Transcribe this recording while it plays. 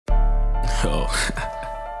Yo,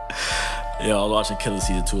 I was watching Killer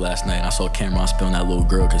Season 2 last night, and I saw Cameron spit on that little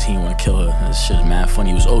girl because he didn't want to kill her. This shit is mad funny.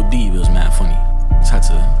 It was OD, but it was mad funny. Just had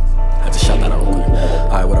to shout that out real quick.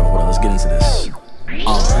 Alright, whatever, let's get into this.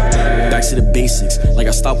 Back to the basics, like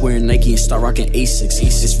I stopped wearing Nike and start rocking Asics.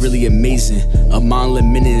 It's really amazing. A mind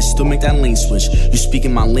limited and still make that lane switch. You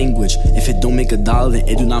speaking my language. If it don't make $1, then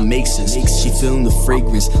it do not make sense. She feeling the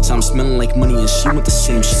fragrance, so I'm smelling like money and she want the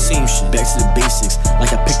same shit. Back to the basics,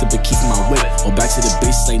 like I picked up a key from my whip. Or back to the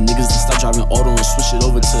basics, like niggas that start driving auto and switch it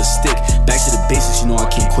over to a stick. Back to the basics, you know I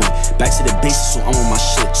can't quit. Back to the basics, so I'm on my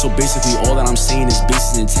shit. So basically all that I'm saying is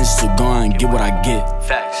basic intentions to go and get what I get.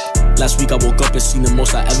 Facts. Last week I woke up and seen the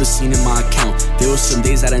most I ever seen in my account. There was some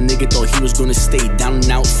days that a nigga thought he was gonna stay down and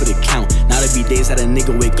out for the count. Now there be days that a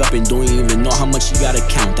nigga wake up and don't even know how much he gotta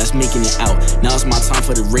count. That's making it out. Now it's my time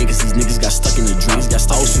for the rain, cause these niggas got stuck in the dreams.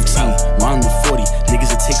 I was 15, round the 40. Niggas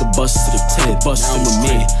would take a bus to the bus. Now I'm a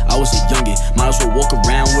man, I was a youngin'. Might as well walk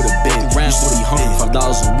around with a bed. Used to be hungry, $5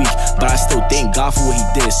 a week, but I still thank God for what he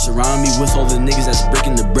did. Surround me with all the niggas that's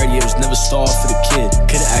breaking the bread. Yeah, it was never starved for the kid.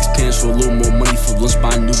 Could've asked parents for a little more money for lunch,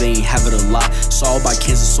 but I knew they ain't have it a lot. So I'll buy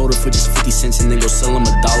cans of soda for just 50 cents and then go sell them $1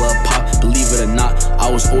 a pop. Believe it or not, I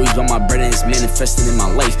was always on my bread and it's manifesting in my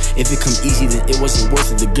life. If it come easy, then it wasn't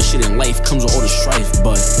worth it. The good shit in life comes with all the strife,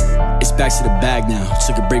 but it's back to the bag now.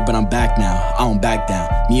 Took a break, but I'm back now. I don't back down.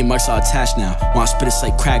 Me and Marks are attached now. When I spit, it's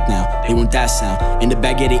like crack now. They want that sound. In the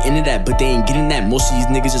bag, yeah, they into that, but they ain't getting that. Most of these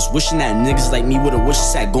niggas just wishing that. Niggas like me with a wish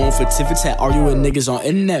sack, going for tit for tat, arguing with niggas on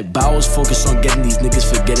internet. But I was focused on getting these niggas,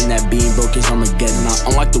 forgetting that being broke is Armageddon. I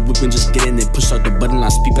unlock the whip and just get in and push out the button. I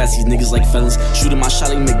speak past these niggas like felons. Shooting my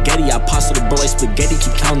shot like McGetty. I pasta the ball like spaghetti.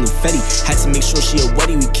 Keep counting the fetty. Had to make sure she a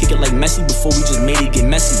wetty. We kick it like Messi before we just made it get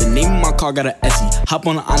messy. The name of my car got a Essie. Hop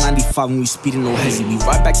on the I-95 when we speeding, no hezzy. We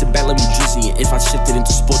ride back to back like we drizzy. And if I shifted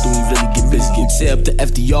into sport, then we really get busy. Tear up the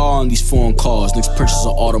FDR on these foreign cars. Next purchase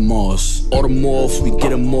of Audemars. Audemars, we get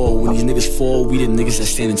them all. When these niggas fall, we the niggas that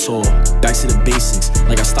standing tall. Back to the basics,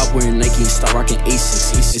 like I stopped wearing Nike and start rocking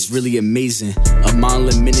Asics. It's really amazing. A mind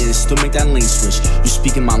limited and still make that lane switch. You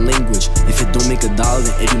speaking my language. If it don't make $1,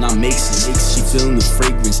 then it do not make sense. She feeling the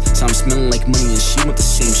fragrance, so I'm smelling like money and she want the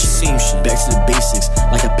same shit. Back to the basics,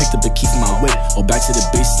 like I picked up a key from my whip. Or back to the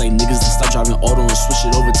basics, like niggas that start driving auto and switch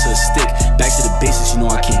it over to a stick. Back to the basics, you know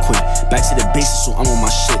I can't quit. Back to the basics, so I'm on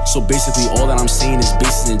my shit. So basically all that I'm saying is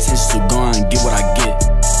basic intentions to go and get what I get.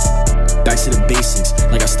 Back to the basics,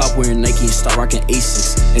 like I stopped wearing Nike and start rocking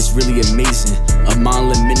Asics. It's really amazing. A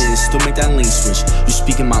mind limited and still make that lane switch. You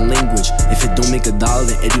speaking my language. If it don't make $1,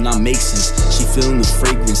 then it do not make sense. She feeling the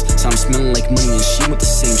fragrance, so I'm smelling like money and she want the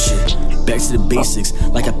same shit. Back to the basics,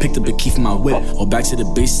 like I picked up a key from my whip. Or back to the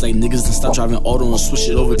basics, like niggas that stop driving auto and switch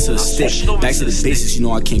it over to a stick. Back to the basics, you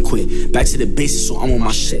know I can't quit. Back to the basics, so I'm on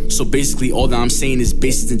my shit. So basically all that I'm saying is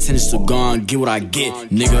basic intentions to go and get what I get,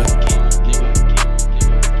 nigga.